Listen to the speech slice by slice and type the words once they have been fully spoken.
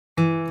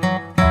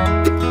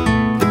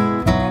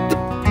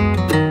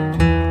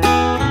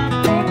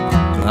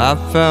I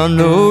found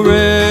no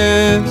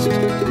rest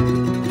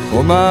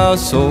for my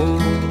soul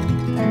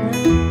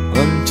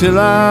until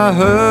I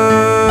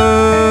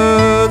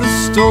heard the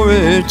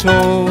story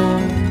told.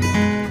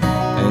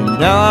 And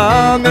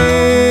now I'm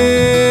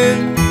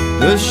in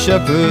the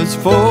shepherd's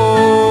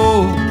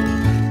fold,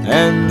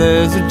 and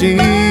there's a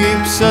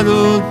deep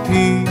settled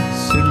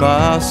peace in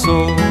my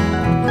soul.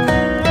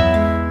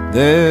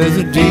 There's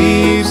a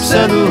deep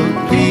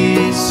settled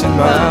peace in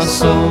my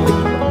soul.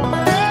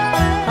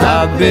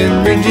 I've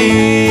been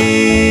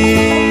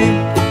redeemed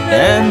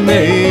and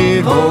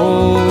made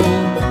whole.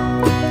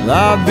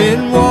 I've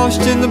been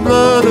washed in the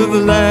blood of the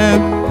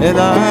Lamb, and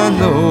I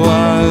know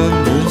I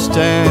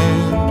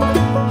understand.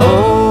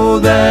 Oh,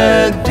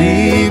 that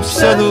deep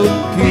settled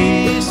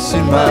peace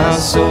in my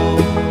soul.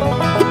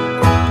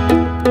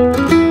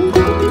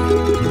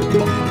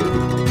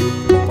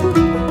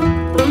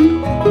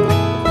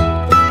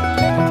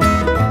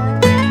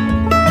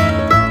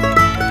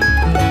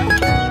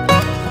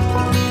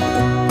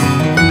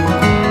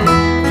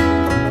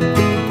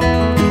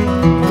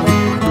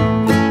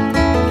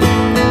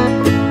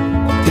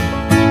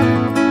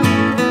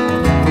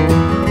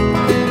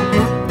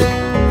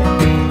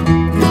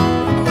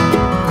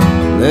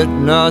 Let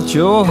not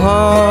your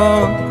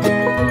heart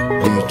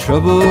be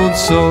troubled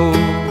so.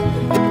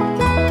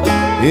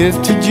 If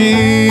to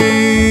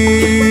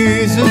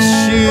Jesus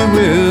you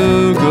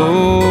will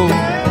go,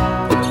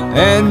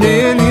 and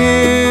in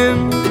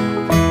Him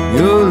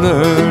you'll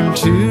learn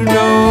to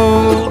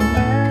know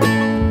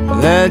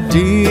that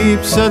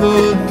deep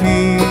settled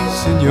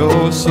peace in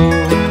your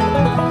soul.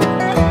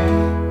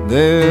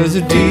 There's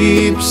a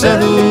deep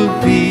settled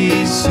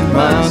peace in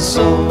my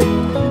soul.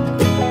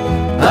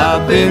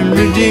 I've been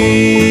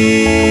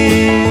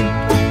redeemed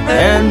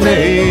and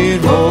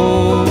made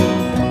whole.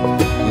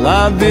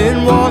 I've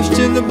been washed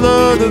in the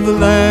blood of the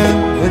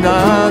Lamb, and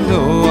I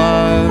know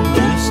I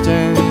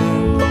understand.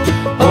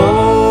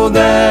 Oh,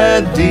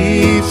 that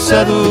deep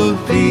settled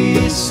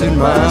peace in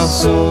my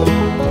soul.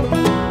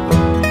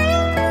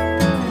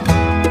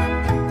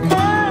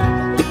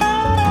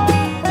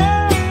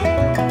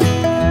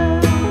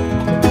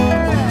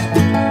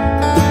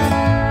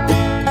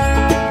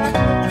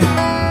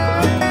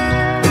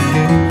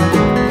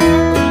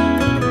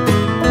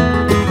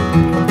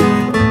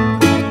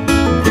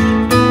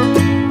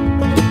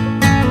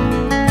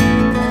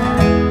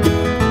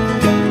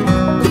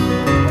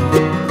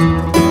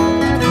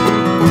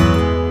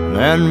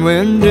 And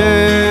when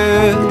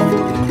death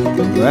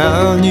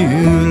around you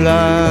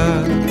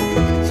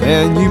lies,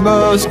 and you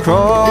must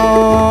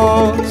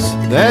cross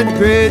that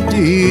great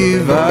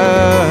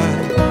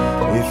divide,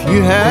 if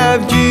you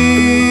have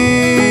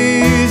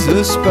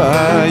Jesus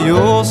by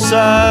your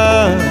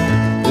side,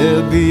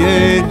 there'll be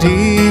a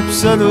deep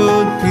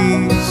settled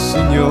peace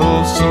in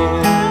your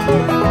soul.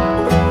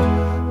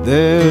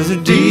 There's a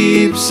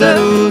deep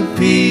settled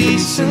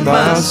peace in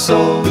my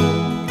soul.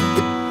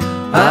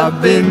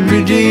 I've been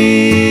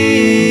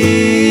redeemed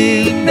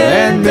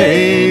and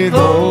made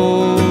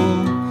whole.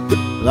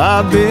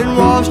 I've been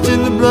washed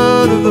in the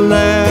blood of the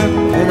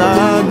Lamb, and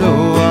I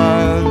know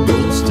I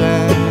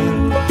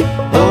understand.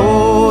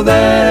 Oh,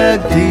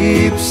 that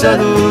deep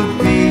settled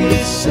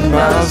peace in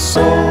my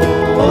soul.